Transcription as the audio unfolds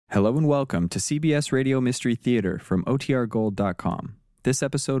Hello and welcome to CBS Radio Mystery Theater from OTRGold.com. This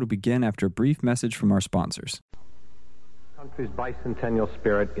episode will begin after a brief message from our sponsors. The country's bicentennial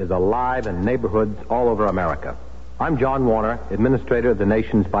spirit is alive in neighborhoods all over America. I'm John Warner, administrator of the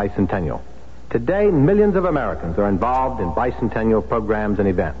nation's bicentennial. Today, millions of Americans are involved in bicentennial programs and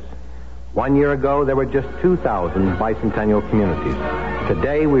events. 1 year ago, there were just 2,000 bicentennial communities.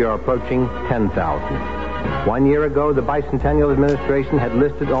 Today, we are approaching 10,000. 1 year ago, the Bicentennial Administration had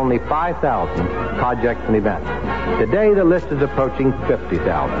listed only 5,000 projects and events. Today, the list is approaching 50,000.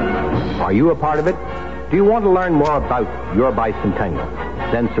 Are you a part of it? Do you want to learn more about your bicentennial?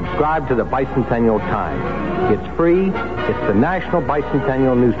 Then subscribe to the Bicentennial Times. It's free. It's the national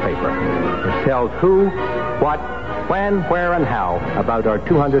bicentennial newspaper. It tells who, what, when, where, and how about our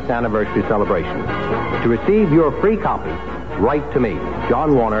 200th anniversary celebration. To receive your free copy, write to me,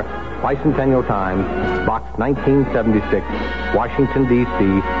 John Warner, Bicentennial Times, Box 1976, Washington,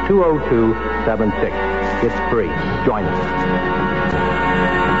 D.C., 20276. It's free. Join us.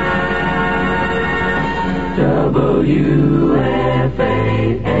 WFAA,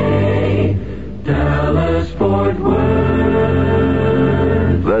 Dallas, Fort Worth.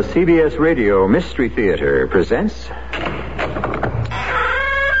 The CBS Radio Mystery Theater presents...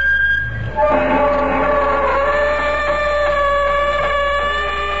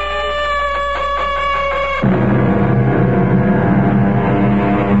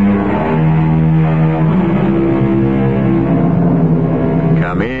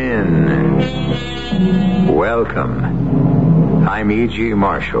 Welcome. I'm E.G.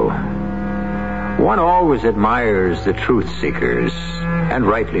 Marshall. One always admires the truth seekers, and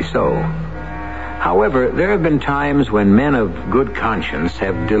rightly so. However, there have been times when men of good conscience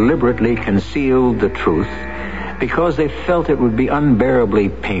have deliberately concealed the truth because they felt it would be unbearably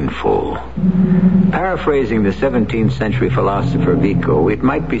painful. Paraphrasing the 17th century philosopher Vico, it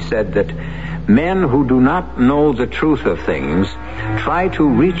might be said that men who do not know the truth of things try to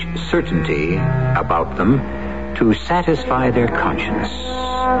reach certainty about them to satisfy their conscience.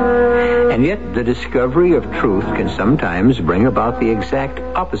 And yet, the discovery of truth can sometimes bring about the exact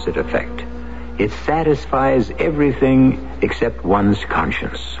opposite effect. It satisfies everything except one's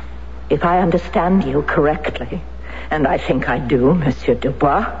conscience. If I understand you correctly, and I think I do, Monsieur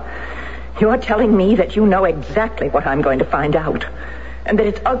Dubois, you're telling me that you know exactly what I'm going to find out, and that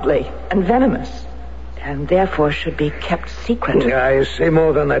it's ugly and venomous, and therefore should be kept secret. I say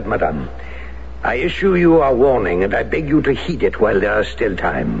more than that, madame. I issue you a warning, and I beg you to heed it while there is still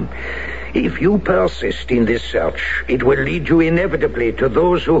time. If you persist in this search, it will lead you inevitably to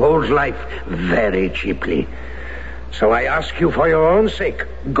those who hold life very cheaply. So I ask you for your own sake,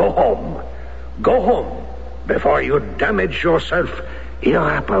 go home. Go home before you damage yourself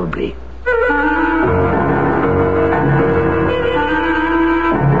irreparably.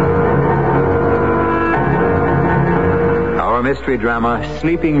 Mystery drama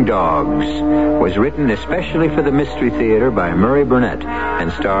Sleeping Dogs was written especially for the Mystery Theater by Murray Burnett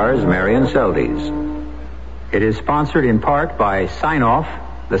and stars Marion Seldes. It is sponsored in part by Sign-Off,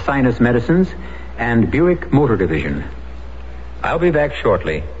 the Sinus Medicines, and Buick Motor Division. I'll be back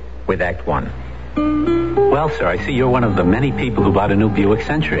shortly with Act One. Well, sir, I see you're one of the many people who bought a new Buick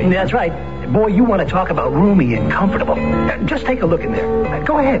Century. That's right. Boy, you want to talk about roomy and comfortable. Just take a look in there.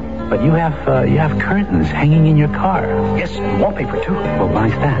 Go ahead. But you have curtains hanging in your car. Yes, wallpaper, too. Well,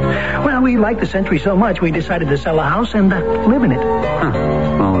 why's that? Well, we like the Century so much, we decided to sell a house and live in it. Huh.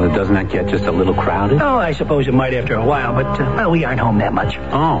 Well, doesn't that get just a little crowded? Oh, I suppose it might after a while, but, we aren't home that much.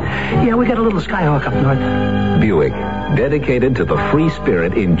 Oh. Yeah, we got a little Skyhawk up north. Buick, dedicated to the free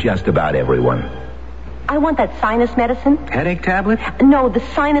spirit in just about everyone. I want that sinus medicine. Headache tablet? No, the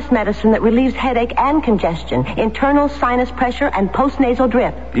sinus medicine that relieves headache and congestion, internal sinus pressure, and postnasal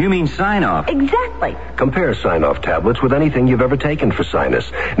drip. You mean Sign-Off? Exactly. Compare Sign-Off tablets with anything you've ever taken for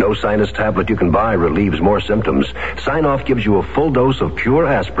sinus. No sinus tablet you can buy relieves more symptoms. Sign-Off gives you a full dose of pure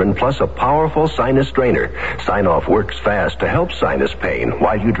aspirin plus a powerful sinus drainer. Sign-Off works fast to help sinus pain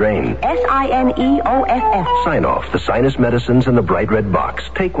while you drain. Signeoff. Sign-Off, the sinus medicines in the bright red box.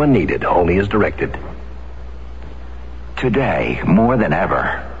 Take when needed, only as directed. Today, more than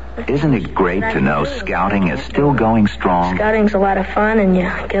ever, isn't it great to know scouting is still going strong? Scouting's a lot of fun, and you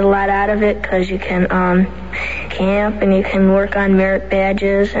get a lot out of it because you can camp, and you can work on merit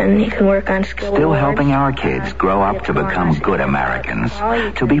badges, and you can work on skill Still awards. helping our kids grow up to become good Americans,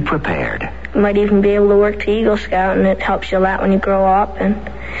 to be prepared. You might even be able to work to Eagle Scout, and it helps you a lot when you grow up, and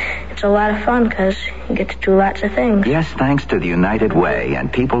it's a lot of fun because you get to do lots of things. Yes, thanks to the United Way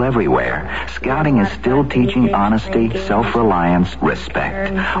and people everywhere, Scouting is still teaching honesty, self-reliance,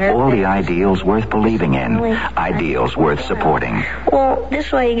 respect. All the ideals worth believing in, ideals worth supporting. Well,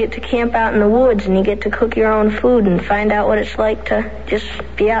 this way you get to camp out in the woods, and you get to cook your own food and find out what it's like to just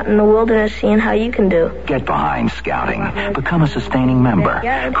be out in the wilderness seeing how you can do. Get behind Scouting. Become a sustaining member.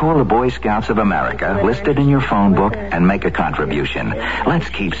 Call the Boy Scouts of America, list it in your phone book, and make a contribution. Let's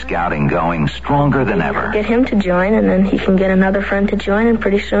keep Scouting going stronger than ever. Get him to join, and then he can get another friend to join, and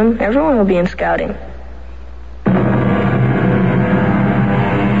pretty soon everyone will be in Scouting.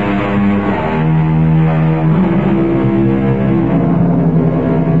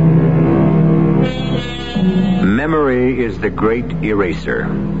 Memory is the great eraser.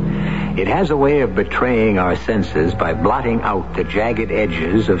 It has a way of betraying our senses by blotting out the jagged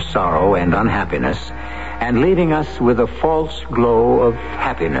edges of sorrow and unhappiness and leaving us with a false glow of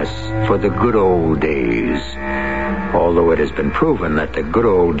happiness for the good old days. Although it has been proven that the good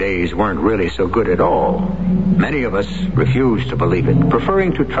old days weren't really so good at all. Many of us refuse to believe it,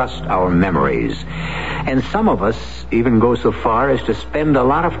 preferring to trust our memories. And some of us even go so far as to spend a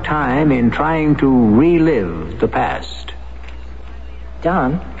lot of time in trying to relive the past.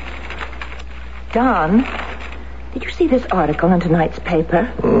 Don, did you see this article in tonight's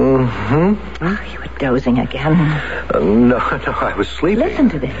paper? Mm-hmm. Oh, you were dozing again. No, I was sleeping. Listen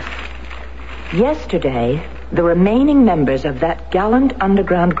to this. Yesterday, the remaining members of that gallant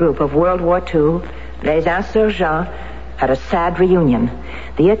underground group of World War II, Les Insurgents, had a sad reunion.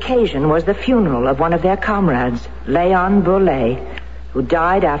 The occasion was the funeral of one of their comrades, Léon Brulé, who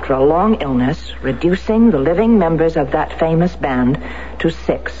died after a long illness, reducing the living members of that famous band to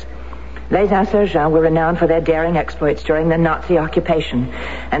 6. Les Insurgents were renowned for their daring exploits during the Nazi occupation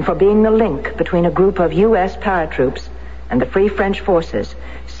and for being the link between a group of U.S. paratroops and the Free French forces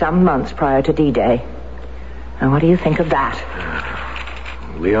some months prior to D-Day. Now, what do you think of that?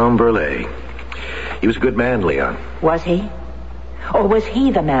 Léon Brulé. He was a good man, Leon. Was he? Or was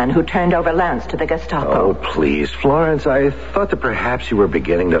he the man who turned over Lance to the Gestapo? Oh, please, Florence, I thought that perhaps you were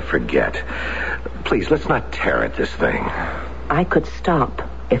beginning to forget. Please, let's not tear at this thing. I could stop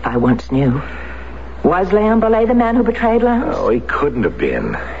if I once knew. Was Léon Brulé the man who betrayed Lance? Oh, he couldn't have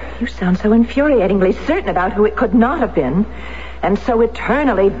been. You sound so infuriatingly certain about who it could not have been, and so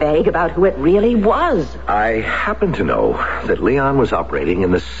eternally vague about who it really was. I happen to know that Leon was operating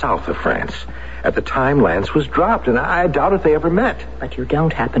in the south of France at the time Lance was dropped, and I doubt if they ever met. But you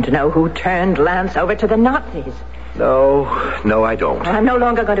don't happen to know who turned Lance over to the Nazis? No, I don't. I'm no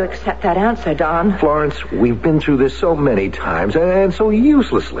longer going to accept that answer, Don. Florence, we've been through this so many times, and so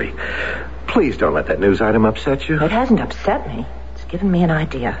uselessly. Please don't let that news item upset you. It hasn't upset me. It's given me an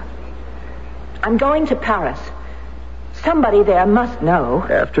idea. I'm going to Paris. Somebody there must know.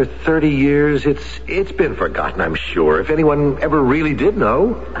 After 30 years, it's been forgotten, I'm sure, if anyone ever really did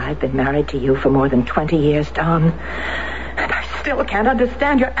know. I've been married to you for more than 20 years, Don. And I still can't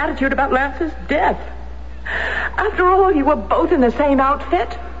understand your attitude about Lance's death. After all, you were both in the same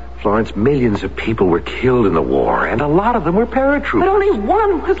outfit. Florence, millions of people were killed in the war, and a lot of them were paratroopers. But only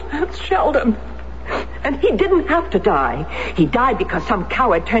one was Lance Sheldon. And he didn't have to die. He died because some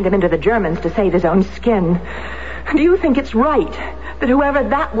coward turned him into the Germans to save his own skin. Do you think it's right that whoever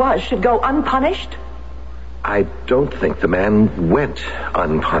that was should go unpunished? I don't think the man went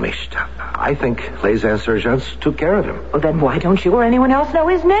unpunished. I think Les Insurgents took care of him. Well, then why don't you or anyone else know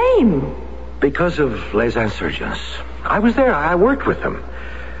his name? Because of Les Insurgents. I was there. I worked with them.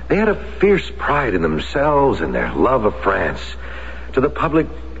 They had a fierce pride in themselves and their love of France. To the public,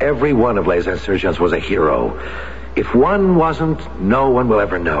 every one of Les Insurgents was a hero. If one wasn't, no one will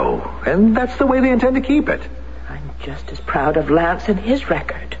ever know. And that's the way they intend to keep it. I'm just as proud of Lance and his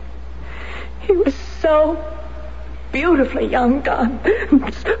record. He was so beautifully young, Don.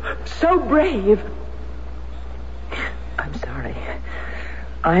 So brave. I'm sorry.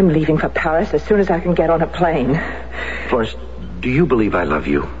 I'm leaving for Paris as soon as I can get on a plane. Florence, do you believe I love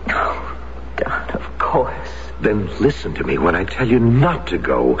you? Oh, Don, of course. Then listen to me when I tell you not to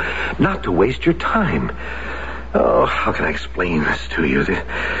go, not to waste your time. Oh, how can I explain this to you?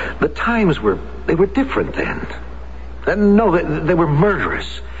 The times were different then. No, they were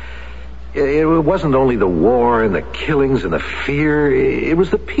murderous. It wasn't only the war and the killings and the fear. It was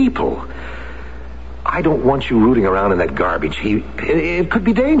the people. I don't want you rooting around in that garbage heap. It could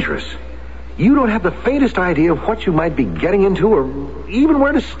be dangerous. You don't have the faintest idea of what you might be getting into or even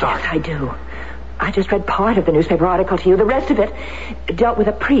where to start. Yes, I do. I just read part of the newspaper article to you. The rest of it dealt with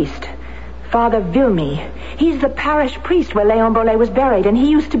a priest. Father Vilmy. He's the parish priest where Léon Bolet was buried, and he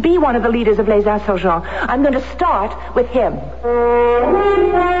used to be one of the leaders of Les Insurgents. I'm going to start with him.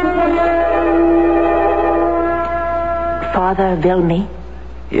 Father Vilmy?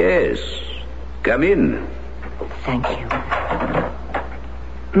 Yes. Come in. Thank you.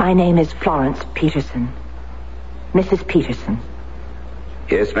 My name is Florence Peterson. Mrs. Peterson.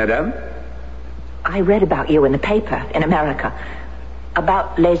 Yes, madame? I read about you in the paper in America.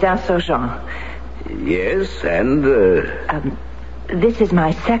 About Les Insurgents. Yes, and... This is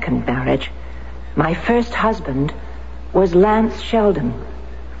my second marriage. My first husband was Lance Sheldon.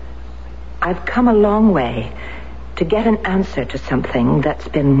 I've come a long way to get an answer to something that's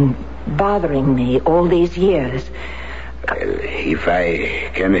been bothering me all these years. If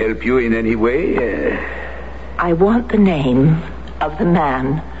I can help you in any way... I want the name of the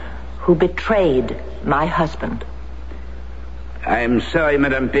man who betrayed my husband. I'm sorry,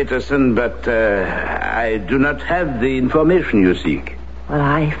 Madame Peterson, but I do not have the information you seek. Well,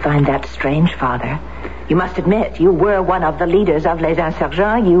 I find that strange, Father. You must admit, you were one of the leaders of Les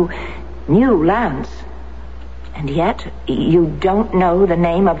Insurgents. You knew Lance. And yet, you don't know the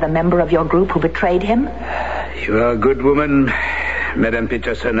name of the member of your group who betrayed him? You are a good woman, Madame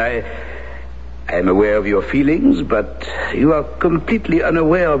Peterson. I'm aware of your feelings, but you are completely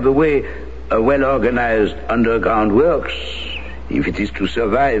unaware of the way a well-organized underground works. If it is to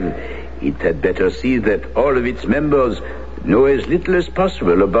survive, it had better see that all of its members know as little as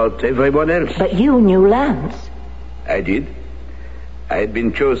possible about everyone else. But you knew Lance. I did. I had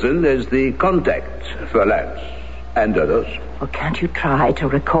been chosen as the contact for Lance and others. Well, can't you try to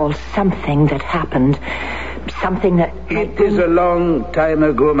recall something that happened? Something that... It is a long time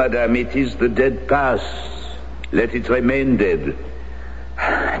ago, madame. It is the dead past. Let it remain dead.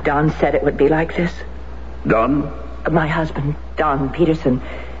 Don said it would be like this. Don? My husband, Don Peterson.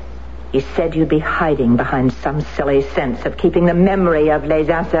 He said you'd be hiding behind some silly sense of keeping the memory of Les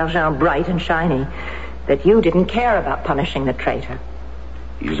Insurgents bright and shiny. That you didn't care about punishing the traitor.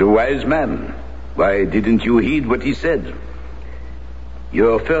 He's a wise man. Why didn't you heed what he said?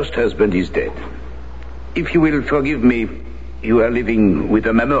 Your first husband is dead. If you will forgive me, you are living with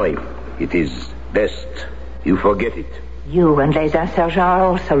a memory. It is best you forget it. You and Les Insurgents are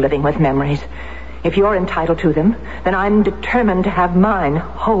also living with memories. If you're entitled to them, then I'm determined to have mine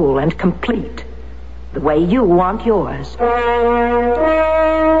whole and complete, the way you want yours.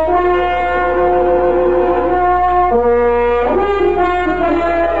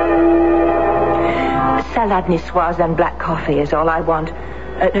 Salad niçoise and black coffee is all I want.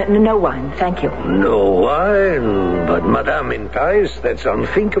 No wine, thank you. No wine? But, madame, in Paris, that's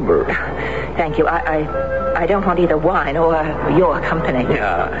unthinkable. Thank you. I don't want either wine or your company.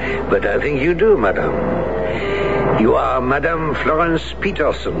 Yeah, but I think you do, madame. You are Madame Florence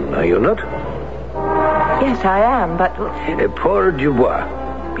Peterson, are you not? Yes, I am, but... Paul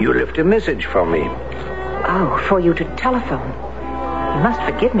Dubois. You left a message for me. Oh, for you to telephone. You must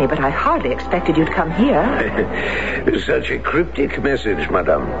forgive me, but I hardly expected you'd come here. Such a cryptic message,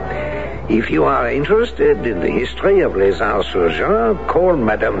 madame. If you are interested in the history of Les Insurgents, call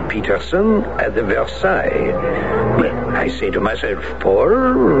Madame Peterson at the Versailles. Well, I say to myself,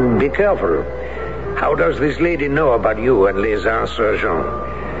 Paul, be careful. How does this lady know about you and Les Insurgents?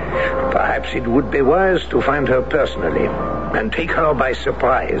 Perhaps it would be wise to find her personally and take her by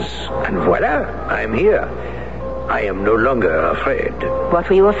surprise. And voila, I'm here. I am no longer afraid. What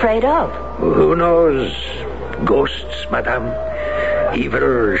were you afraid of? Who knows? Ghosts, madame.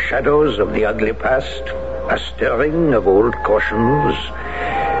 Evil shadows of the ugly past. A stirring of old cautions.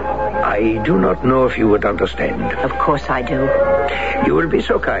 I do not know if you would understand. Of course I do. You will be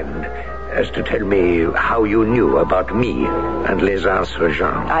so kind as to tell me how you knew about me and Les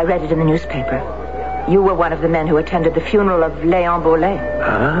Insurgents. I read it in the newspaper. You were one of the men who attended the funeral of Léon Bolet.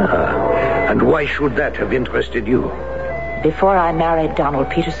 Ah, and why should that have interested you? Before I married Donald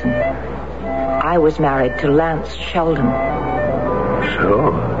Peterson, I was married to Lance Sheldon.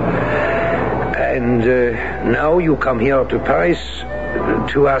 So? And now you come here to Paris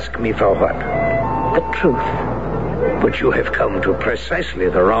to ask me for what? The truth. But you have come to precisely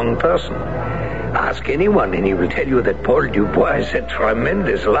the wrong person. Ask anyone and he will tell you that Paul Dubois is a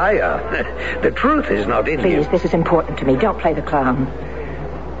tremendous liar. The truth is not in him. Please, this is important to me. Don't play the clown.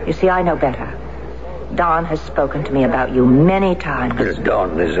 You see, I know better. Don has spoken to me about you many times.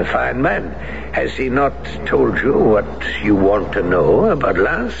 Don is a fine man. Has he not told you what you want to know about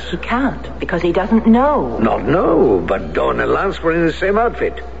Lance? He can't, because he doesn't know. Not know, but Don and Lance were in the same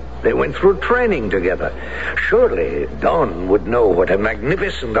outfit. They went through training together. Surely Don would know what a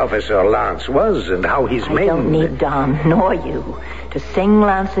magnificent officer Lance was and how his men... I don't need Don, nor you, to sing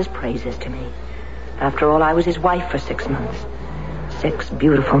Lance's praises to me. After all, I was his wife for 6 months. 6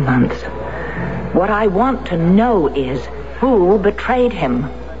 beautiful months. What I want to know is who betrayed him.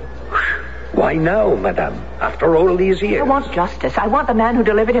 Why now, madame? After all these years? I want justice. I want the man who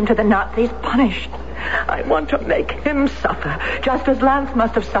delivered him to the Nazis punished. I want to make him suffer, just as Lance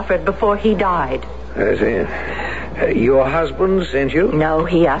must have suffered before he died. I see. Your husband sent you? No,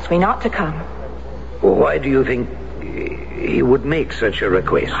 he asked me not to come. Why do you think he would make such a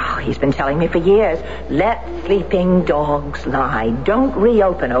request? Oh, he's been telling me for years, let sleeping dogs lie. Don't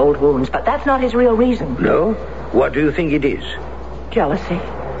reopen old wounds, but that's not his real reason. No? What do you think it is? Jealousy.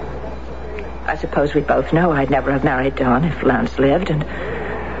 I suppose we both know I'd never have married Don if Lance lived, and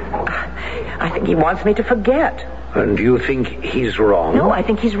I think he wants me to forget. And you think he's wrong? No, I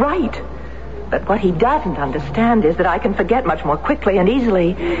think he's right. But what he doesn't understand is that I can forget much more quickly and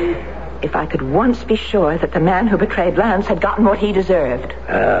easily if I could once be sure that the man who betrayed Lance had gotten what he deserved.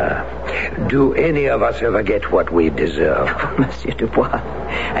 Do any of us ever get what we deserve? Oh, Monsieur Dubois,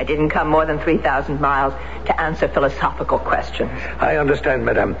 I didn't come more than 3,000 miles to answer philosophical questions. I understand,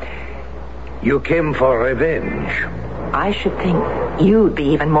 madame. You came for revenge. I should think you'd be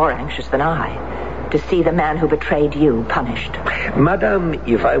even more anxious than I to see the man who betrayed you punished. Madame,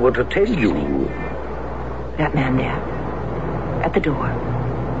 if I were to tell you... That man there, at the door.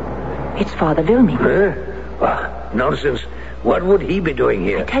 It's Father Vilmy. Nonsense. What would he be doing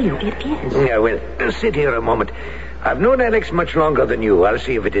here? I tell you, it is. Yeah, well, sit here a moment. I've known Alex much longer than you. I'll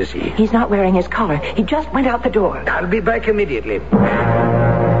see if it is he. He's not wearing his collar. He just went out the door. I'll be back immediately.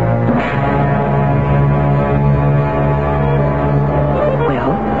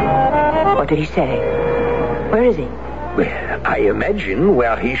 What did he say? Where is he? Well, I imagine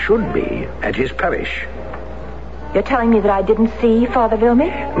where he should be, at his parish. You're telling me that I didn't see Father Vilmy?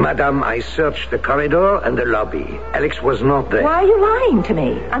 Madame, I searched the corridor and the lobby. Alex was not there. Why are you lying to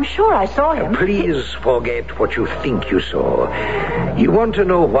me? I'm sure I saw him. Please forget what you think you saw. You want to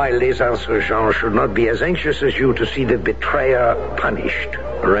know why Les Insurgents should not be as anxious as you to see the betrayer punished.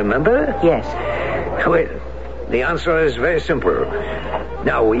 Remember? Yes. Well, the answer is very simple.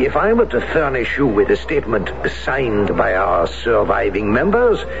 Now, if I were to furnish you with a statement signed by our surviving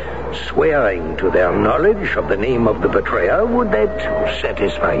members, swearing to their knowledge of the name of the betrayer, would that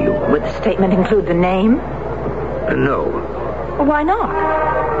satisfy you? Would the statement include the name? No. Well, why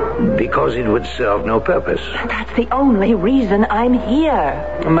not? Because it would serve no purpose. That's the only reason I'm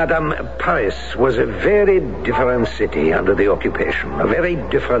here. Madame, Paris was a very different city under the occupation, a very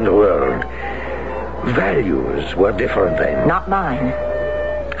different world. Values were different then. Not mine.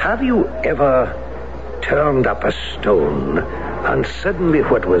 Have you ever turned up a stone and suddenly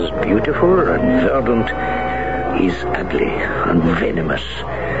what was beautiful and verdant is ugly and venomous,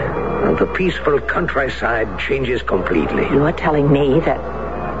 and the peaceful countryside changes completely? You are telling me that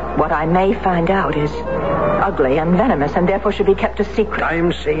what I may find out is ugly and venomous and therefore should be kept a secret?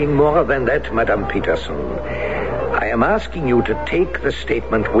 I'm saying more than that, Madame Peterson. I am asking you to take the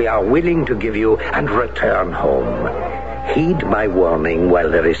statement we are willing to give you and return home. Heed my warning while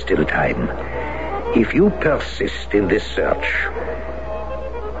there is still time. If you persist in this search,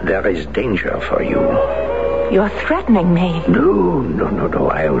 there is danger for you. You're threatening me. No.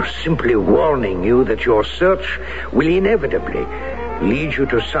 I was simply warning you that your search will inevitably lead you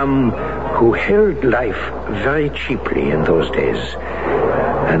to some who held life very cheaply in those days.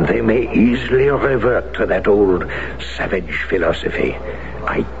 And they may easily revert to that old savage philosophy.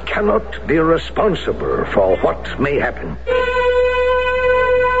 I cannot be responsible for what may happen.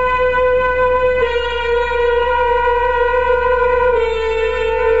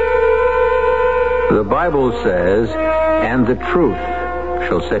 The Bible says, and the truth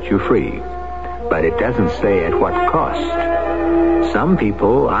shall set you free. But it doesn't say at what cost. Some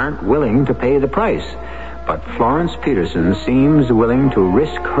people aren't willing to pay the price. But Florence Peterson seems willing to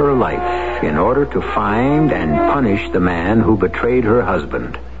risk her life in order to find and punish the man who betrayed her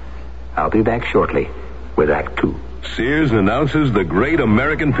husband. I'll be back shortly with Act 2. Sears announces the Great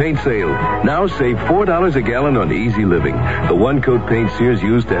American Paint Sale. Now save $4 a gallon on Easy Living, the one-coat paint Sears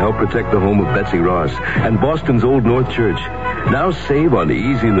used to help protect the home of Betsy Ross and Boston's Old North Church. Now save on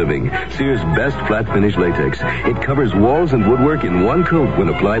Easy Living, Sears' best flat finish latex. It covers walls and woodwork in one coat when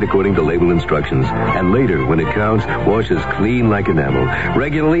applied according to label instructions. And later, when it counts, washes clean like enamel.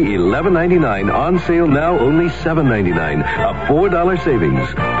 Regularly $11.99, on sale now only $7.99. A $4 savings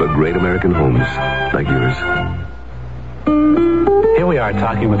for great American homes like yours. Here we are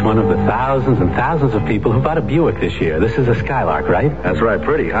talking with one of the thousands and thousands of people who bought a Buick this year. This is a Skylark, right? That's right.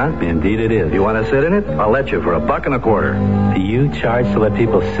 Pretty, huh? Indeed it is. You want to sit in it? I'll let you for $1.25. Do you charge to let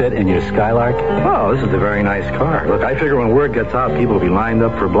people sit in your Skylark? Oh, this is a very nice car. Look, I figure when word gets out, people will be lined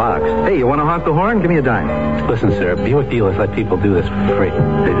up for blocks. Hey, you want to honk the horn? Give me a dime. Listen, sir, Buick dealers let people do this for free.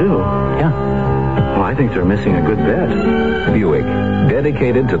 They do? Yeah. Well, I think they're missing a good bet. Buick,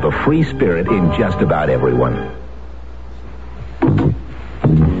 dedicated to the free spirit in just about everyone.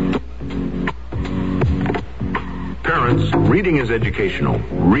 Parents, reading is educational.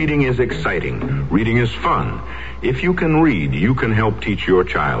 Reading is exciting. Reading is fun. If you can read, you can help teach your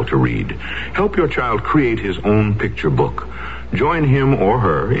child to read. Help your child create his own picture book. Join him or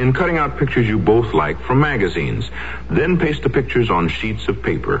her in cutting out pictures you both like from magazines. Then paste the pictures on sheets of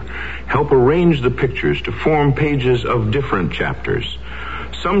paper. Help arrange the pictures to form pages of different chapters.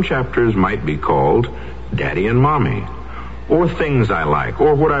 Some chapters might be called Daddy and Mommy, or Things I Like,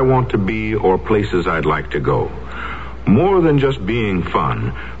 or What I Want to Be, or Places I'd Like to Go. More than just being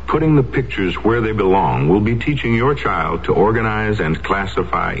fun, putting the pictures where they belong will be teaching your child to organize and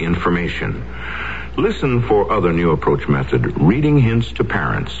classify information. Listen for other New Approach method, Reading Hints to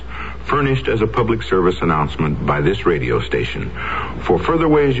Parents, furnished as a public service announcement by this radio station. For further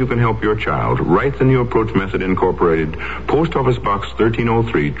ways you can help your child, write the New Approach Method Incorporated, Post Office Box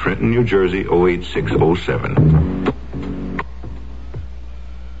 1303, Trenton, New Jersey, 08607.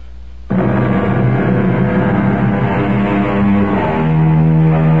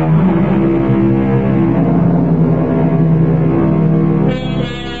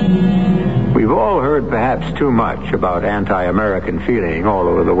 Perhaps too much about anti-American feeling all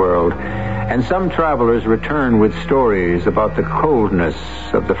over the world, and some travelers return with stories about the coldness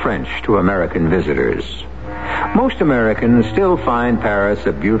of the French to American visitors. Most Americans still find Paris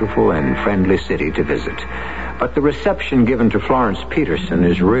a beautiful and friendly city to visit, but the reception given to Florence Peterson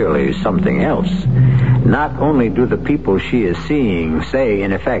is really something else. Not only do the people she is seeing say,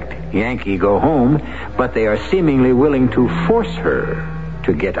 in effect, Yankee go home, but they are seemingly willing to force her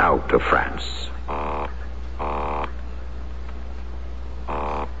to get out of France.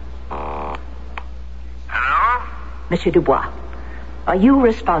 Hello? Monsieur Dubois, are you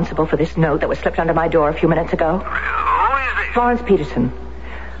responsible for this note that was slipped under my door a few minutes ago? Who is this? Florence Peterson.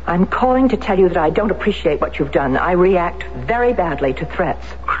 I'm calling to tell you that I don't appreciate what you've done. I react very badly to threats.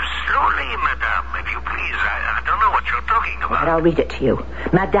 Slowly, madame, if you please. I don't know what you're talking about. But I'll read it to you.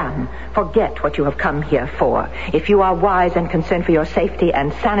 Madame, forget what you have come here for. If you are wise and concerned for your safety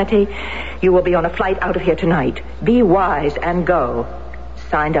and sanity, you will be on a flight out of here tonight. Be wise and go.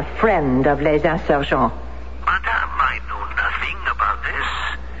 Signed, a friend of Les Insurgents. Madame, I know nothing about this.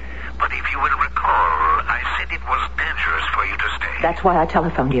 But if you will recall, I said it was dangerous for you to stay. That's why I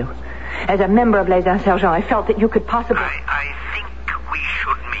telephoned you. As a member of Les Insurgents, I felt that you could possibly... I think we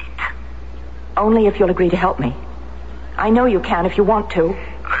should meet. Only if you'll agree to help me. I know you can if you want to.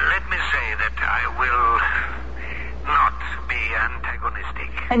 Let me say that I will not be antagonistic.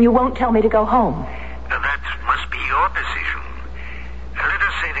 And you won't tell me to go home? That must be your decision. Let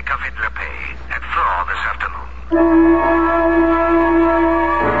us say the Café de la Paix at 4 this afternoon.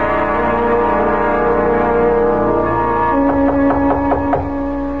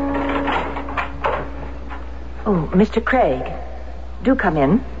 Oh, Mr. Craig, do come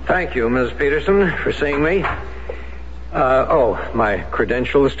in. Thank you, Ms. Peterson, for seeing me. My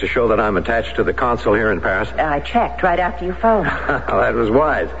credentials to show that I'm attached to the consul here in Paris. I checked right after you phoned. That was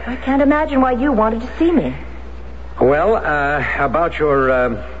wise. I can't imagine why you wanted to see me. Well, about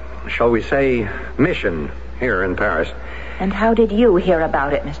your, shall we say, mission here in Paris. And how did you hear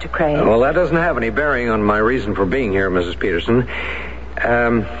about it, Mr. Craig? Well, that doesn't have any bearing on my reason for being here, Mrs. Peterson.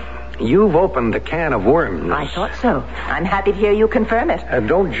 You've opened a can of worms. I thought so. I'm happy to hear you confirm it.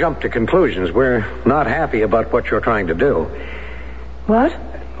 Don't jump to conclusions. We're not happy about what you're trying to do. What?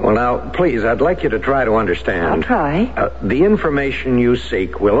 Well, now, please, I'd like you to try to understand. I'll try. The information you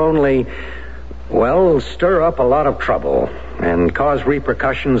seek will only, stir up a lot of trouble and cause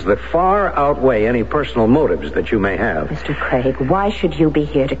repercussions that far outweigh any personal motives that you may have. Mr. Craig, why should you be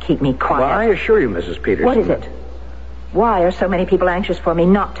here to keep me quiet? Well, I assure you, Mrs. Peterson. What is it? Why are so many people anxious for me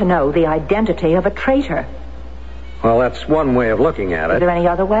not to know the identity of a traitor? Well, that's one way of looking at it. Is there any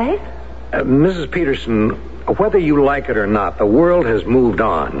other way? Mrs. Peterson, whether you like it or not, the world has moved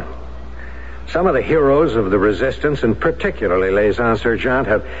on. Some of the heroes of the resistance, and particularly Les Insurgents,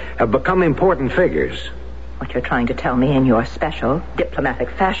 have become important figures. What you're trying to tell me in your special diplomatic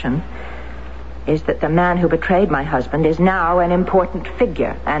fashion is that the man who betrayed my husband is now an important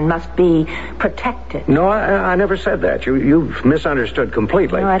figure and must be protected. No, I never said that. You've misunderstood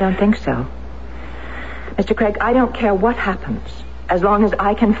completely. No, I don't think so. Mr. Craig, I don't care what happens. as long as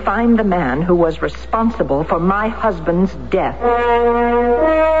I can find the man who was responsible for my husband's death.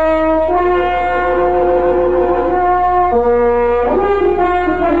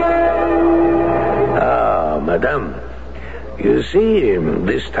 Ah, madame. You see,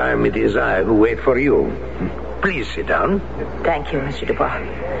 this time it is I who wait for you. Please sit down. Thank you, Monsieur Dubois.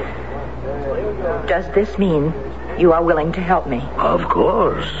 Does this mean you are willing to help me? Of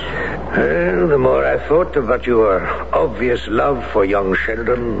course. Well, the more I thought about your obvious love for young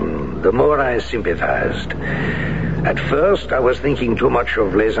Sheldon, the more I sympathized. At first, I was thinking too much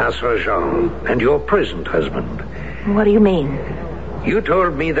of Les Insurgents and your present husband. What do you mean? You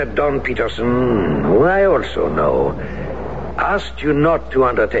told me that Don Peterson, who I also know, asked you not to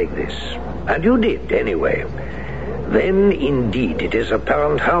undertake this. And you did, anyway. Then, indeed, it is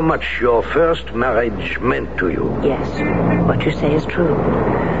apparent how much your first marriage meant to you. Yes, what you say is true.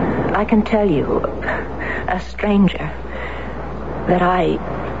 I can tell you, a stranger, that I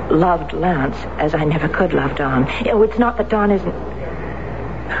loved Lance as I never could love Don. Oh, it's not that Don isn't...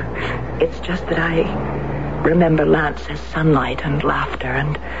 It's just that I remember Lance as sunlight and laughter,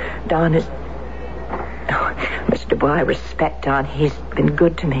 and Don is... Oh, Mr. Dubois, I respect Don. He's been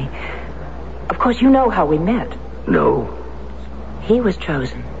good to me. Of course, you know how we met. No. He was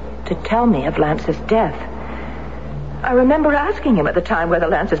chosen to tell me of Lance's death. I remember asking him at the time whether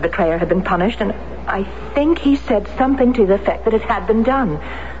Lance's betrayer had been punished, and I think he said something to the effect that it had been done.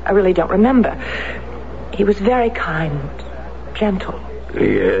 I really don't remember. He was very kind, gentle.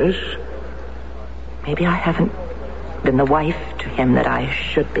 Yes? Maybe I haven't been the wife to him that I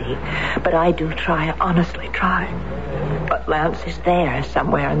should be, but I do try, honestly try. But Lance is there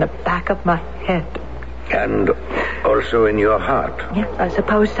somewhere in the back of my head. And also in your heart. Yes, I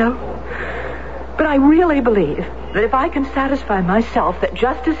suppose so. But I really believe that if I can satisfy myself that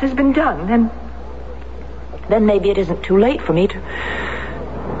justice has been done, then maybe it isn't too late for me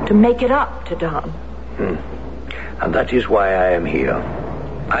to make it up to Don. And that is why I am here.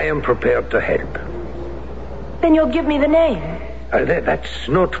 I am prepared to help. Then you'll give me the name. That's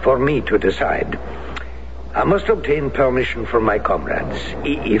not for me to decide. I must obtain permission from my comrades.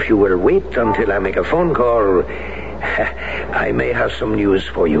 If you will wait until I make a phone call, I may have some news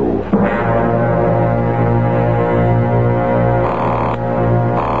for you.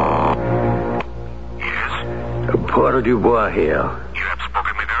 Yes? Poor Dubois here. You have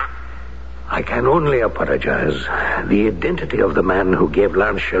spoken with her? I can only apologize. The identity of the man who gave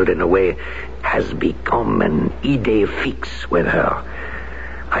Lance Sheldon away has become an idée fixe with her.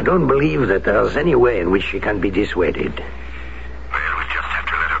 I don't believe that there's any way in which she can be dissuaded. Well, we just have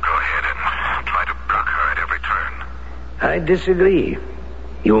to let her go ahead and try to block her at every turn. I disagree.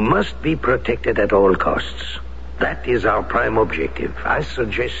 You must be protected at all costs. That is our prime objective. I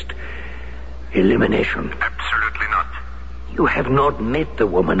suggest elimination. Absolutely not. You have not met the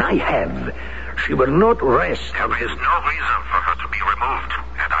woman. I have. She will not rest. There is no reason for her to be removed,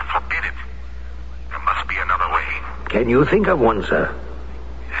 and I forbid it. There must be another way. Can you think of one, sir?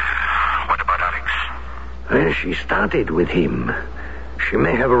 What about Alex? Well, she started with him. She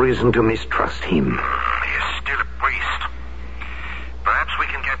may have a reason to mistrust him. He is still a priest. Perhaps we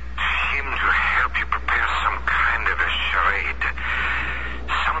can get him to help you prepare some kind of a charade.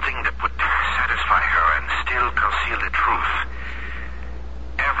 Something that would satisfy her and still conceal the truth.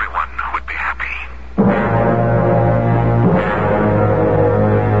 Everyone would be happy.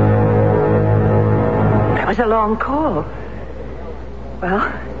 That was a long call.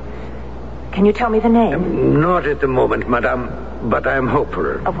 Well, can you tell me the name? Not at the moment, madame, but I am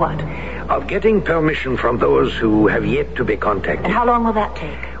hopeful. Of what? Of getting permission from those who have yet to be contacted. And how long will that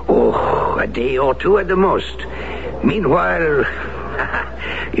take? Oh, a day or two at the most. Meanwhile,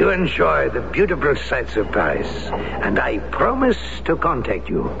 you enjoy the beautiful sights of Paris, and I promise to contact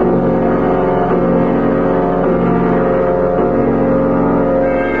you.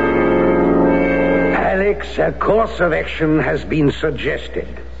 Alex, a course of action has been suggested.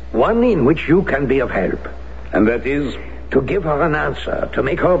 One in which you can be of help. And that is? To give her an answer, to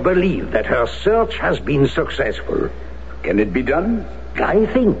make her believe that her search has been successful. Can it be done? I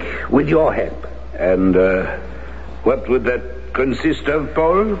think, with your help. And what would that consist of,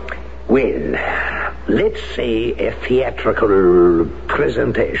 Paul? Well, let's say a theatrical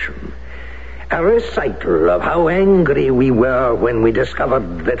presentation. A recital of how angry we were when we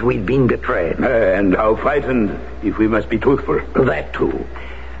discovered that we'd been betrayed. And how frightened, if we must be truthful. That too.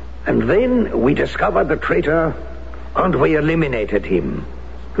 And then we discovered the traitor, and we eliminated him.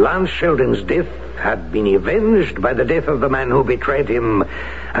 Lance Sheldon's death had been avenged by the death of the man who betrayed him,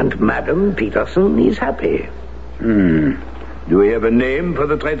 and Madame Peterson is happy. Do we have a name for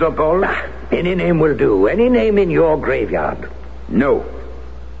the traitor, Paul? Any name will do. Any name in your graveyard. No.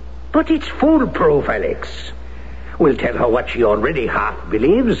 But it's foolproof, Alex. We'll tell her what she already half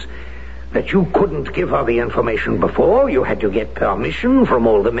believes. That you couldn't give her the information before. You had to get permission from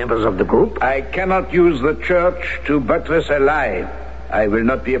all the members of the group. I cannot use the church to buttress a lie. I will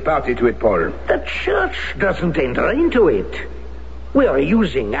not be a party to it, Paul. The church doesn't enter into it. We are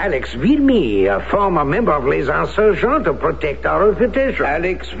using Alex Vilmy, a former member of Les Insurgents, to protect our reputation.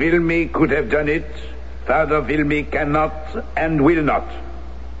 Alex Vilmy could have done it. Father Vilmy cannot and will not.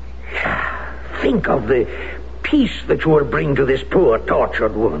 Think of the peace that you will bring to this poor,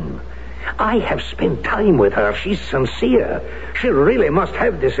 tortured woman. I have spent time with her. She's sincere. She really must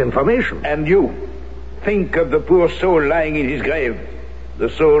have this information. And you, think of the poor soul lying in his grave. The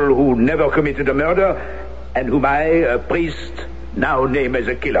soul who never committed a murder, and whom I, a priest, now name as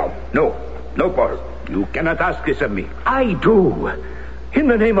a killer. No, Paul. You cannot ask this of me. I do. In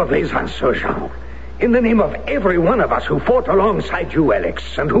the name of Les Insurgents. In the name of every one of us who fought alongside you, Alex,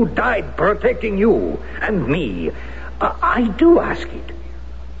 and who died protecting you and me, I do ask it.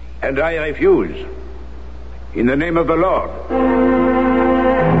 And I refuse. In the name of the Lord.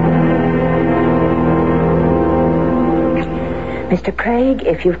 Mr. Craig,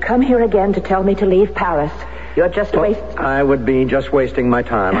 if you've come here again to tell me to leave Paris, you're just wasting... I would be just wasting my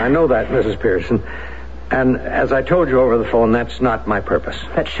time. I know that, Mrs. Pearson. And as I told you over the phone, that's not my purpose.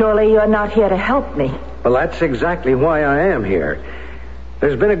 But surely you're not here to help me. Well, that's exactly why I am here.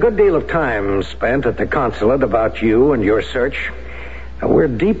 There's been a good deal of time spent at the consulate about you and your search. We're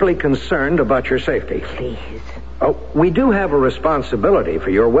deeply concerned about your safety. Please. Oh, we do have a responsibility for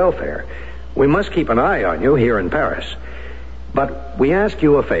your welfare. We must keep an eye on you here in Paris. But we ask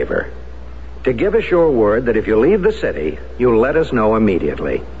you a favor. To give us your word that if you leave the city, you'll let us know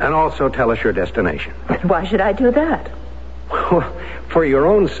immediately. And also tell us your destination. Why should I do that? For your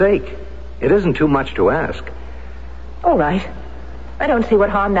own sake. It isn't too much to ask. All right. I don't see what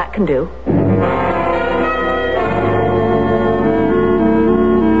harm that can do.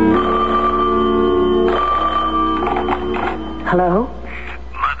 Hello?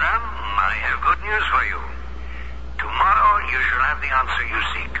 Madame, I have good news for you. Tomorrow you shall have the answer you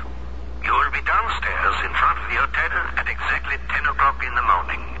seek. You will be downstairs in front of the hotel at exactly 10 o'clock in the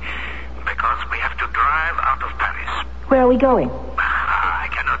morning. Because we have to drive out of Paris. Where are we going?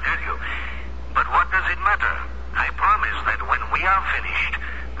 I cannot tell you. But what does it matter? I promise that when we are finished,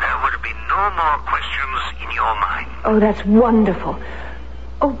 there will be no more questions in your mind. Oh, that's wonderful.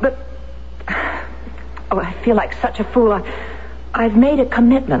 Oh, but... Oh, I feel like such a fool. I've made a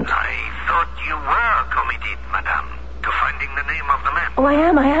commitment. I thought you were committed, madame, to finding the name of the man. Oh, I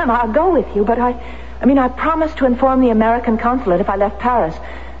am. I'll go with you, but I promised to inform the American consulate if I left Paris,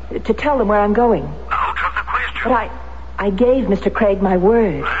 to tell them where I'm going. Out of the question. But I gave Mr. Craig my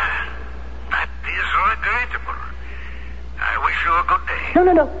word. That is regrettable. I wish you a good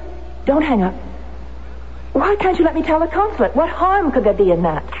day. No. Don't hang up. Why can't you let me tell the consulate? What harm could there be in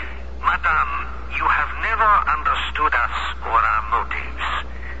that? Madame, you have never understood us or our motives.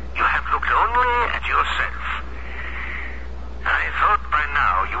 You have looked only at yourself. I thought by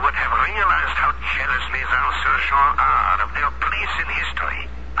now you would have realized how jealous les Insurgents are of their place in history,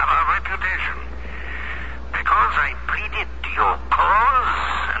 of our reputation. Because I pleaded your cause,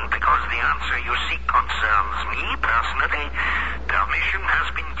 and because the answer you seek concerns me personally, permission has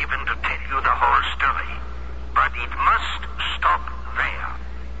been given to tell you the whole story. But it must stop there.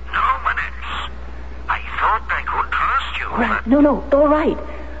 No one else. I thought I could trust you. All right. No. All right.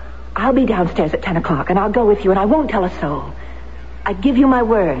 I'll be downstairs at 10 o'clock, and I'll go with you, and I won't tell a soul. I give you my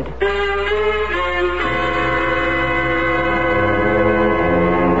word.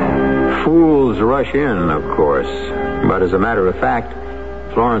 Fools rush in, of course. But as a matter of fact,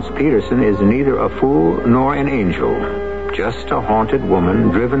 Florence Peterson is neither a fool nor an angel. Just a haunted woman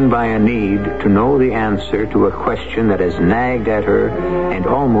driven by a need to know the answer to a question that has nagged at her and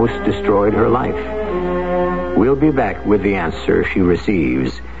almost destroyed her life. We'll be back with the answer she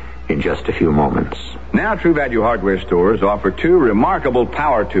receives in just a few moments. Now True Value hardware stores offer two remarkable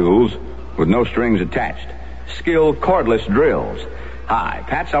power tools with no strings attached. Skill cordless drills. Hi,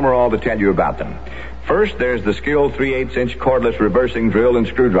 Pat Summerall to tell you about them. First, there's the Skill 3/8-inch cordless reversing drill and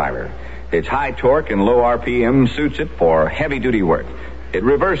screwdriver. Its high torque and low RPM suits it for heavy-duty work. It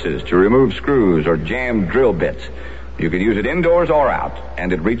reverses to remove screws or jammed drill bits. You can use it indoors or out,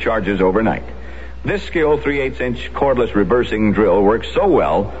 and it recharges overnight. This Skill 3/8-inch cordless reversing drill works so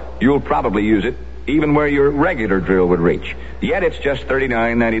well, you'll probably use it even where your regular drill would reach. Yet it's just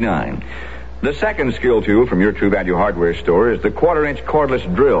 $39.99. The second skill tool from your True Value hardware store is the 1/4-inch cordless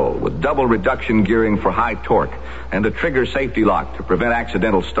drill with double reduction gearing for high torque and the trigger safety lock to prevent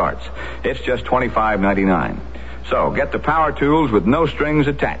accidental starts. It's just $25.99. So get the power tools with no strings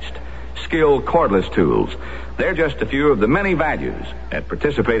attached. Skil cordless tools. They're just a few of the many values at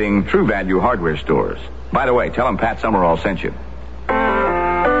participating True Value hardware stores. By the way, tell them Pat Summerall sent you.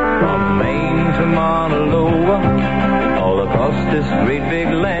 From Maine to Mauna Loa, all across this great big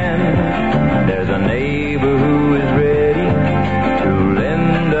land, there's a neighbor who is ready to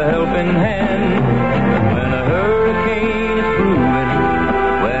lend a helping hand. When a hurricane is brewing,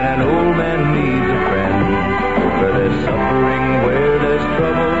 when an old man needs a friend, where there's suffering, where there's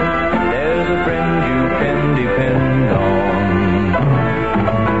trouble, there's a friend you can depend on.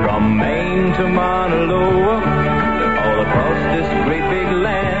 From Maine to Mauna Loa, all across this great big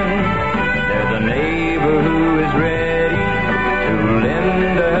land, there's a neighbor who is ready to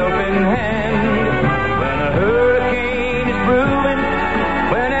lend a helping hand. When a hurricane is brewing,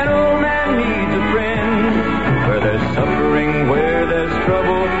 when an old man needs a friend, where there's suffering, where there's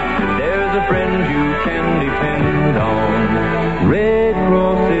trouble, there's a friend you can depend on. Red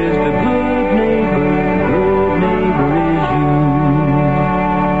Cross is the good neighbor is you.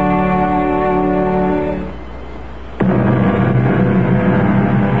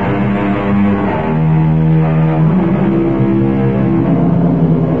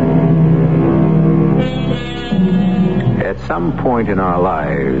 At some point in our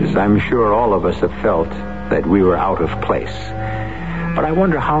lives, I'm sure all of us have felt that we were out of place. But I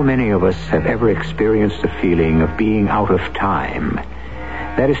wonder how many of us have ever experienced a feeling of being out of time.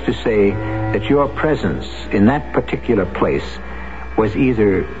 That is to say, that your presence in that particular place was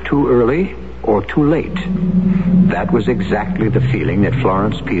either too early or too late. That was exactly the feeling that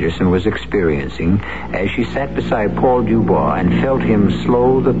Florence Peterson was experiencing as she sat beside Paul Dubois and felt him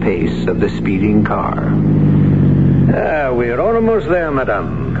slow the pace of the speeding car. We're almost there,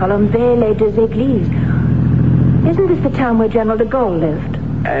 madame. Colombey des Églises. Isn't this the town where General de Gaulle lived?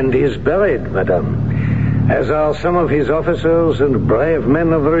 And is buried, madame, as are some of his officers and brave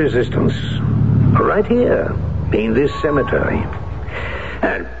men of the resistance. Right here, in this cemetery.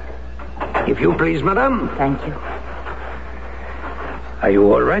 If you please, madame. Thank you. Are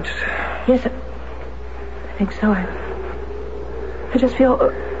you all right? Yes, I think so. I just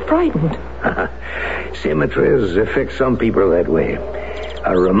feel frightened. Cemeteries affect some people that way.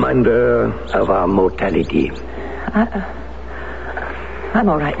 A reminder of our mortality. I'm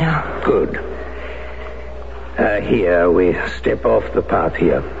all right now. Good. Here, we step off the path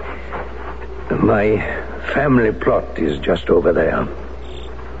here. My family plot is just over there.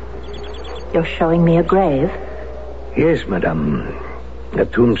 You're showing me a grave? Yes, madame. A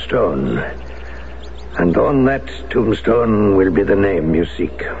tombstone. And on that tombstone will be the name you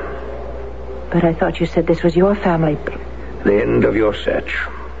seek. But I thought you said this was your family. The end of your search.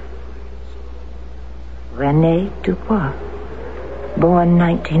 René Dubois. Born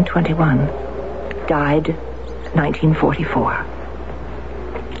 1921. Died 1944.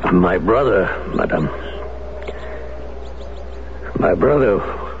 My brother, madame. My brother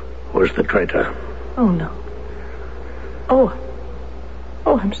was the traitor. Oh, no. Oh,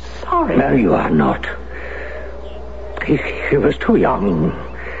 I'm sorry. No, you are not. He was too young.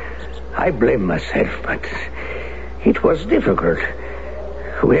 I blame myself, but it was difficult.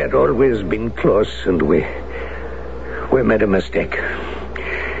 We had always been close, and we made a mistake.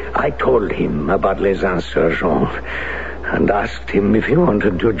 I told him about Les Insurgents and asked him if he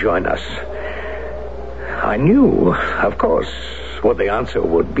wanted to join us. I knew, of course, what the answer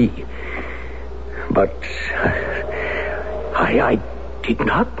would be. But I did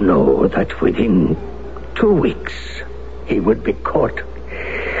not know that within 2 weeks he would be caught.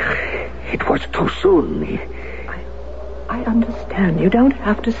 It was too soon. I understand. You don't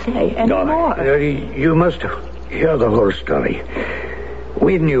have to say any more. You must hear the whole story.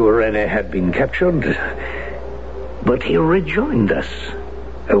 We knew René had been captured, but he rejoined us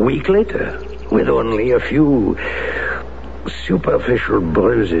a week later with only a few superficial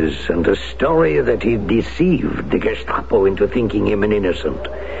bruises and a story that he deceived the Gestapo into thinking him an innocent.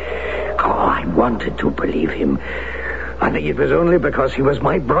 I wanted to believe him. I think it was only because he was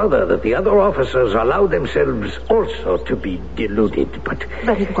my brother that the other officers allowed themselves also to be deluded, but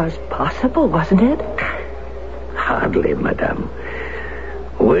it was possible, wasn't it? Hardly, madame.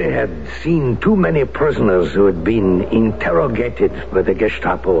 We had seen too many prisoners who had been interrogated by the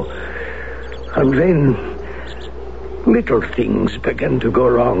Gestapo. And then little things began to go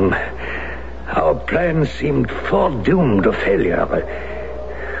wrong. Our plan seemed foredoomed to failure.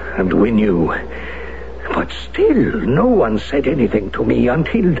 And we knew. But still, no one said anything to me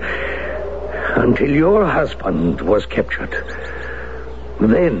until until your husband was captured.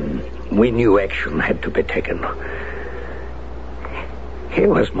 Then we knew action had to be taken. He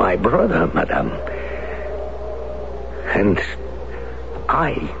was my brother, madame. And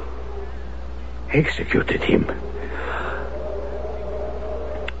I executed him.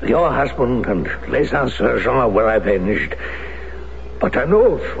 Your husband and Les Insurgents were avenged. But an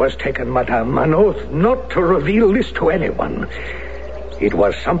oath was taken, madame, an oath not to reveal this to anyone. It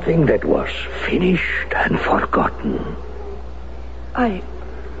was something that was finished and forgotten. I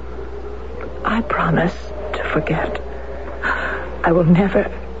promise to forget. I will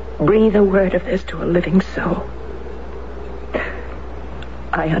never breathe a word of this to a living soul.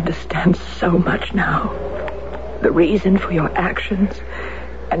 I understand so much now. The reason for your actions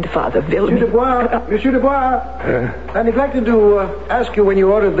and Father Vilmi. Monsieur Dubois, I neglected to ask you when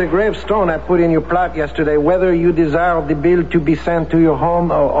you ordered the gravestone I put in your plot yesterday whether you desired the bill to be sent to your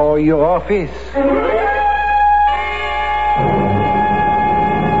home or your office.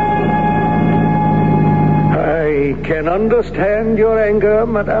 I can understand your anger,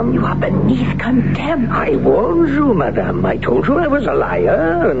 madame. You are beneath contempt. I warned you, madame. I told you I was a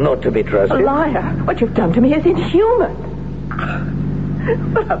liar, not to be trusted. A liar? What you've done to me is inhuman.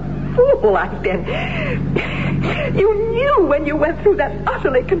 What a fool I've been. You knew when you went through that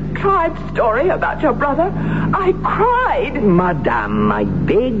utterly contrived story about your brother. I cried. Madame, I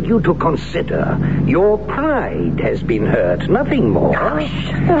beg you to consider. Your pride has been hurt, nothing more. Oh,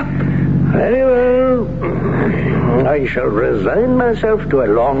 shut up. Very well. I shall resign myself to a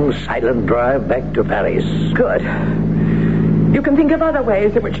long, silent drive back to Paris. Good. You can think of other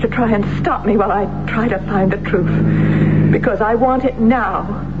ways in which to try and stop me while I try to find the truth. Because I want it now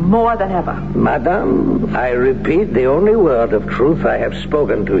more than ever. Madame, I repeat the only word of truth I have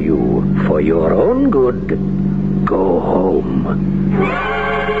spoken to you. For your own good, go home.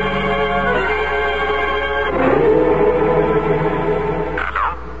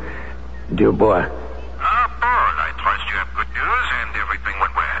 Hello? Dubois. Paul, I trust you have good news and everything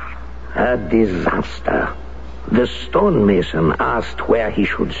went well. A disaster. The stonemason asked where he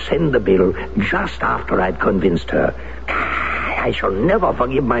should send the bill just after I'd convinced her. I shall never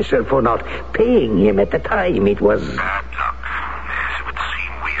forgive myself for not paying him at the time. It was... Bad luck. As it would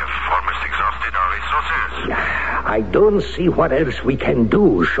seem, we have almost exhausted our resources. I don't see what else we can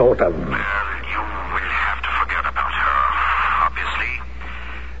do short of... Well, you will have to forget about her, obviously.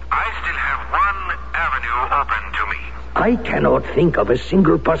 I still have one avenue open to me. I cannot think of a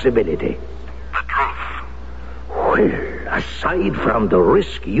single possibility. The truth. Well, aside from the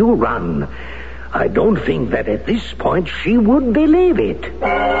risk you run, I don't think that at this point she would believe it.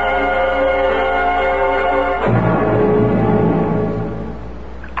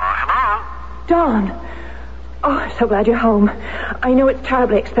 Hello? Dawn. Oh, I'm so glad you're home. I know it's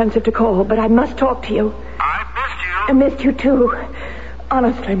terribly expensive to call, but I must talk to you. I missed you. I missed you, too.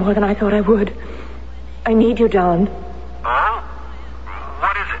 Honestly, more than I thought I would. I need you, Dawn. Oh?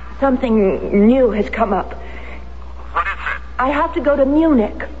 What is it? Something new has come up. What is it? I have to go to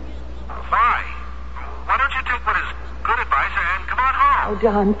Munich. Why? Why don't you take what is good advice and come on home? Oh,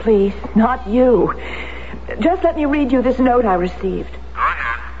 Don, please. Not you. Just let me read you this note I received. Go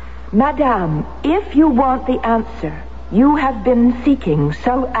ahead. Madame, if you want the answer you have been seeking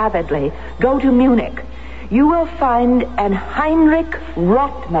so avidly, go to Munich. You will find an Heinrich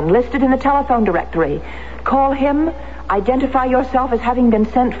Rottmann listed in the telephone directory. Call him. Identify yourself as having been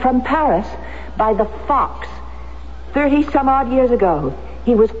sent from Paris by the Fox. 30-some-odd years ago,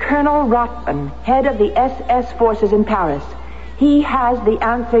 he was Colonel Rottmann, head of the SS forces in Paris. He has the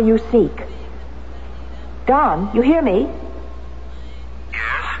answer you seek. Don, you hear me?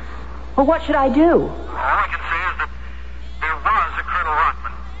 Yes? Well, what should I do? All I can say is that there was a Colonel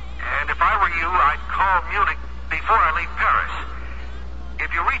Rottmann. And if I were you, I'd call Munich before I leave Paris. If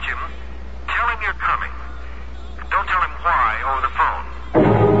you reach him, tell him you're coming. Don't tell him why over the phone.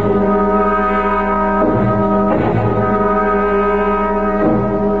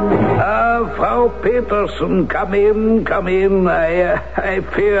 Frau Peterson, come in, come in. I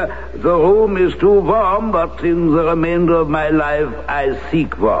fear the room is too warm, but in the remainder of my life I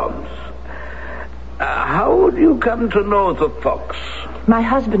seek warmth. How would you come to know the Fox? My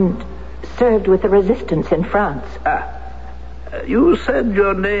husband served with the resistance in France. You said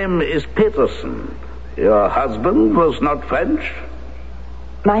your name is Peterson. Your husband was not French?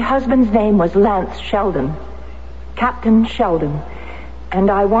 My husband's name was Lance Sheldon. Captain Sheldon. And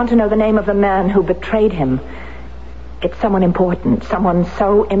I want to know the name of the man who betrayed him. It's someone important, someone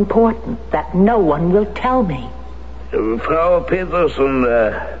so important that no one will tell me. Frau Peterson,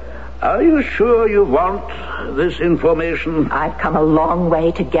 Are you sure you want this information? I've come a long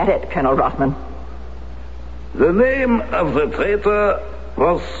way to get it, Colonel Rothman. The name of the traitor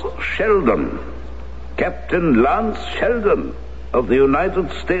was Sheldon. Captain Lance Sheldon of the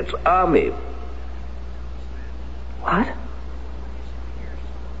United States Army. What?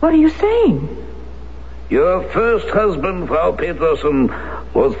 What are you saying? Your first husband, Frau Peterson,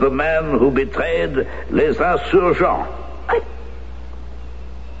 was the man who betrayed Les Insurgents.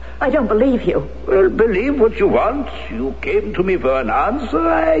 I don't believe you. Well, believe what you want. You came to me for an answer.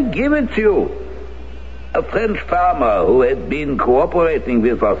 I give it to you. A French farmer who had been cooperating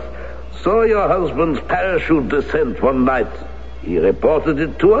with us saw your husband's parachute descent one night. He reported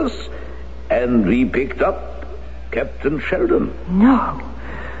it to us, and we picked up Captain Sheldon. No.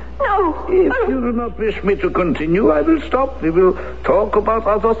 If you do not wish me to continue, I will stop. We will talk about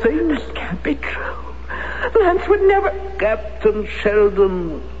other things. It can't be true. Lance would never... Captain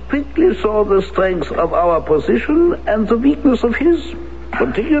Sheldon quickly saw the strengths of our position and the weakness of his,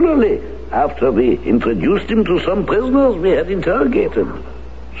 particularly after we introduced him to some prisoners we had interrogated.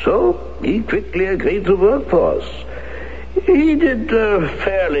 So he quickly agreed to work for us. He did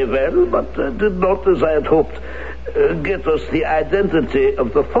fairly well, but did not, as I had hoped, get us the identity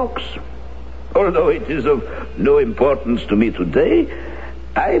of the fox. Although it is of no importance to me today,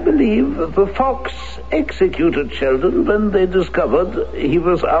 I believe the fox executed Sheldon when they discovered he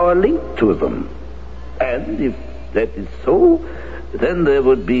was our link to them. And if that is so, then there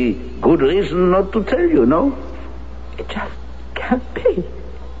would be good reason not to tell you, no? It just can't be.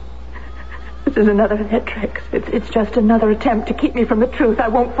 This is another of their tricks. It's just another attempt to keep me from the truth. I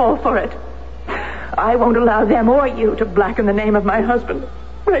won't fall for it. I won't allow them or you to blacken the name of my husband.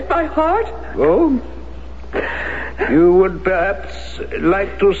 Break my heart. Oh? You would perhaps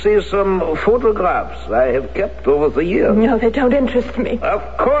like to see some photographs I have kept over the years. No, they don't interest me.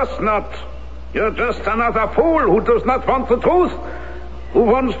 Of course not. You're just another fool who does not want the truth, who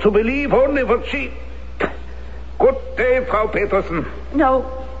wants to believe only what she... Good day, Frau Peterson. No.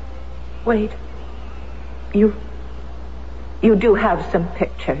 Wait. You do have some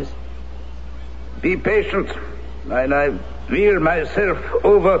pictures. Be patient. While I wheel myself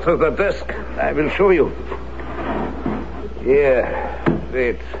over to the desk, I will show you. Here.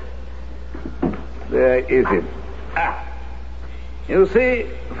 Wait. There is it. You see,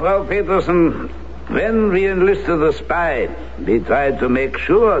 Frau Peterson, when we enlisted a spy, we tried to make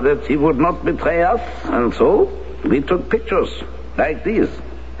sure that he would not betray us, and so we took pictures like these.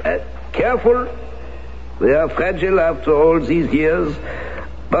 Careful. They are fragile after all these years,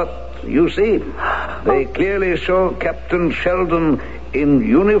 but you see, they clearly show Captain Sheldon in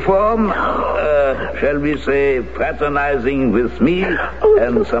uniform, shall we say, fraternizing with me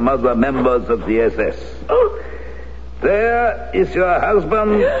and some other members of the SS. There is your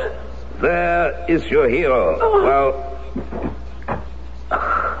husband. There is your hero. Well,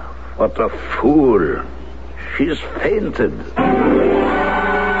 what a fool. She's fainted.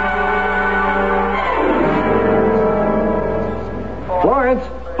 Florence,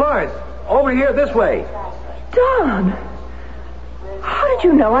 over here, this way. Don, how did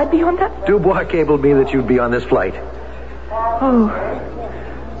you know I'd be on that? Dubois cabled me that you'd be on this flight. Oh,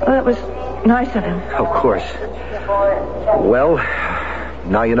 well, that was nice of him. Of course. Well,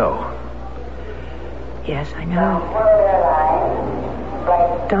 now you know. Yes, I know.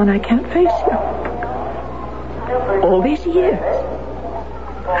 Don, I can't face you. All these years.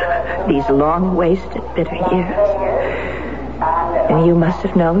 These long-wasted, bitter years. And you must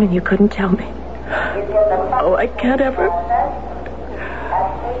have known and you couldn't tell me. Oh, I can't ever...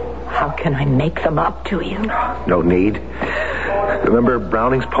 How can I make them up to you? No need. Remember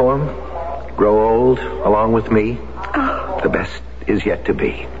Browning's poem? Grow old along with me. Oh. The best is yet to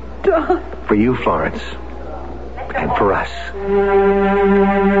be. Don. For you, Florence. And for us.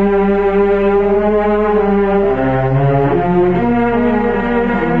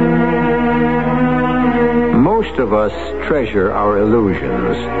 Most of us treasure our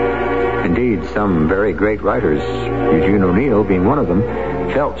illusions. Indeed, some very great writers, Eugene O'Neill being one of them,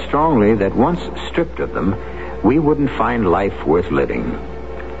 felt strongly that once stripped of them, we wouldn't find life worth living.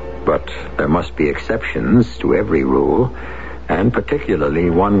 But there must be exceptions to every rule, and particularly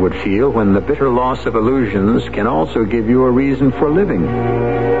one would feel when the bitter loss of illusions can also give you a reason for living.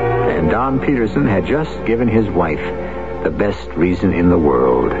 And Don Peterson had just given his wife the best reason in the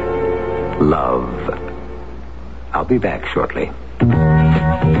world: love. I'll be back shortly.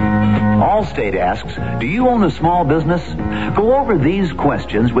 Allstate asks, do you own a small business? Go over these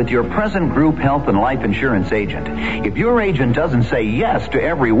questions with your present group health and life insurance agent. If your agent doesn't say yes to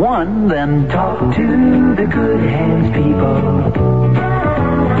every one, then talk to the Good Hands people.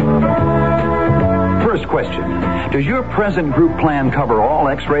 question. Does your present group plan cover all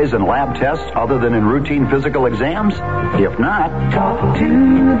x-rays and lab tests other than in routine physical exams? If not, talk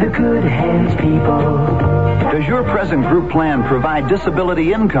to the Good Hands people. Does your present group plan provide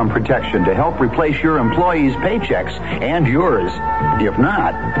disability income protection to help replace your employees' paychecks and yours? If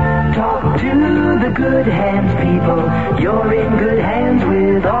not, talk to the Good Hands people. You're in good hands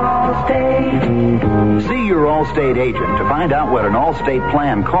with Allstate. See your Allstate agent to find out what an Allstate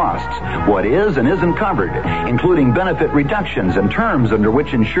plan costs, what is and isn't covered, including benefit reductions and terms under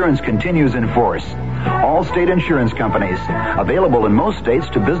which insurance continues in force. Allstate Insurance Companies, available in most states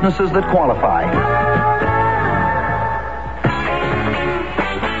to businesses that qualify.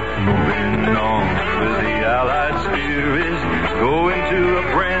 Moving on with the Allied Spirits, going to a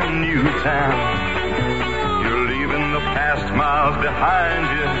brand new town. You're leaving the past miles behind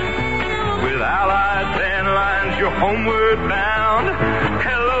you. With Allied van lines, you're homeward bound.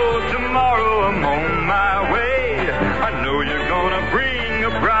 Hello, tomorrow, I'm on my way. I know you're gonna bring a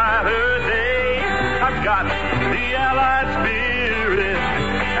brighter day. I've got the Allied Spirit,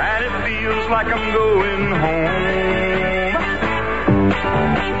 and it feels like I'm going home.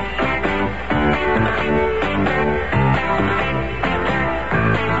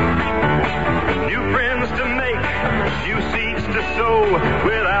 New friends to make, new seeds to sow.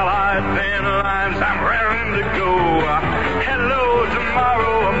 With Allied van lines, I'm raring to go. Hello,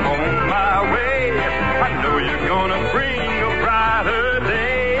 tomorrow, I'm on my way. I know you're gonna bring a brighter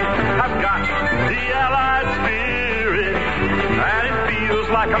day. I've got the Allied Spirit, and it feels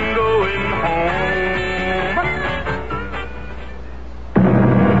like I'm going home.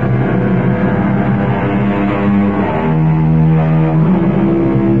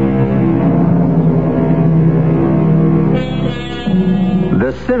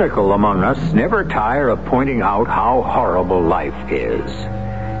 The cynical among us never tire of pointing out how horrible life is.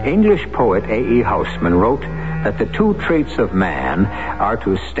 English poet A.E. Housman wrote that the two traits of man are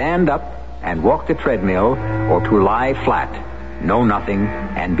to stand up and walk the treadmill, or to lie flat, know nothing,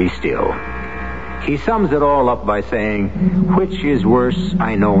 and be still. He sums it all up by saying, which is worse,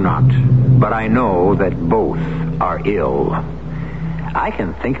 I know not, but I know that both are ill. I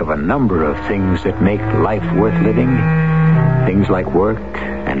can think of a number of things that make life worth living. Things like work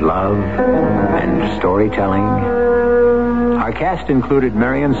and love and storytelling. Our cast included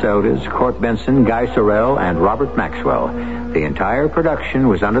Marion Seldes, Court Benson, Guy Sorrell, and Robert Maxwell. The entire production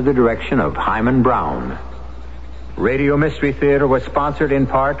was under the direction of Hyman Brown. Radio Mystery Theater was sponsored in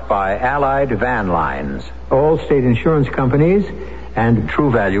part by Allied Van Lines, Allstate Insurance Companies, and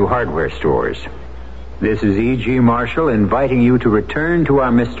True Value Hardware Stores. This is E.G. Marshall inviting you to return to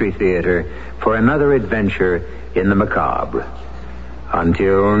our Mystery Theater for another adventure in the macabre.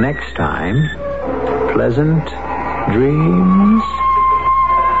 Until next time, pleasant dreams.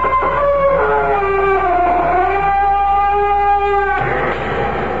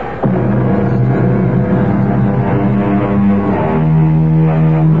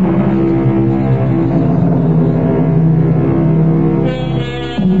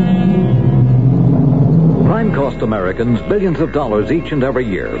 Americans billions of dollars each and every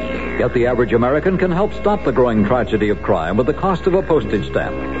year. Yet the average American can help stop the growing tragedy of crime with the cost of a postage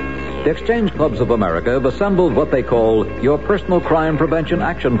stamp. The Exchange Clubs of America have assembled what they call your Personal Crime Prevention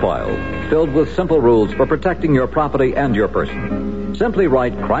Action File, filled with simple rules for protecting your property and your person. Simply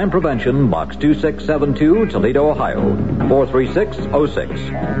write Crime Prevention, Box 2672, Toledo, Ohio,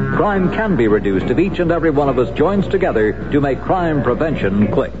 43606. Crime can be reduced if each and every one of us joins together to make crime prevention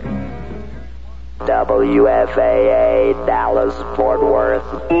click. WFAA, Dallas, Fort Worth.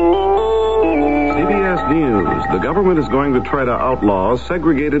 CBS News. The government is going to try to outlaw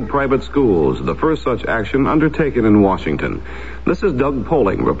segregated private schools, the first such action undertaken in Washington. This is Doug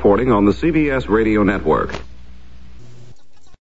Poling reporting on the CBS Radio Network.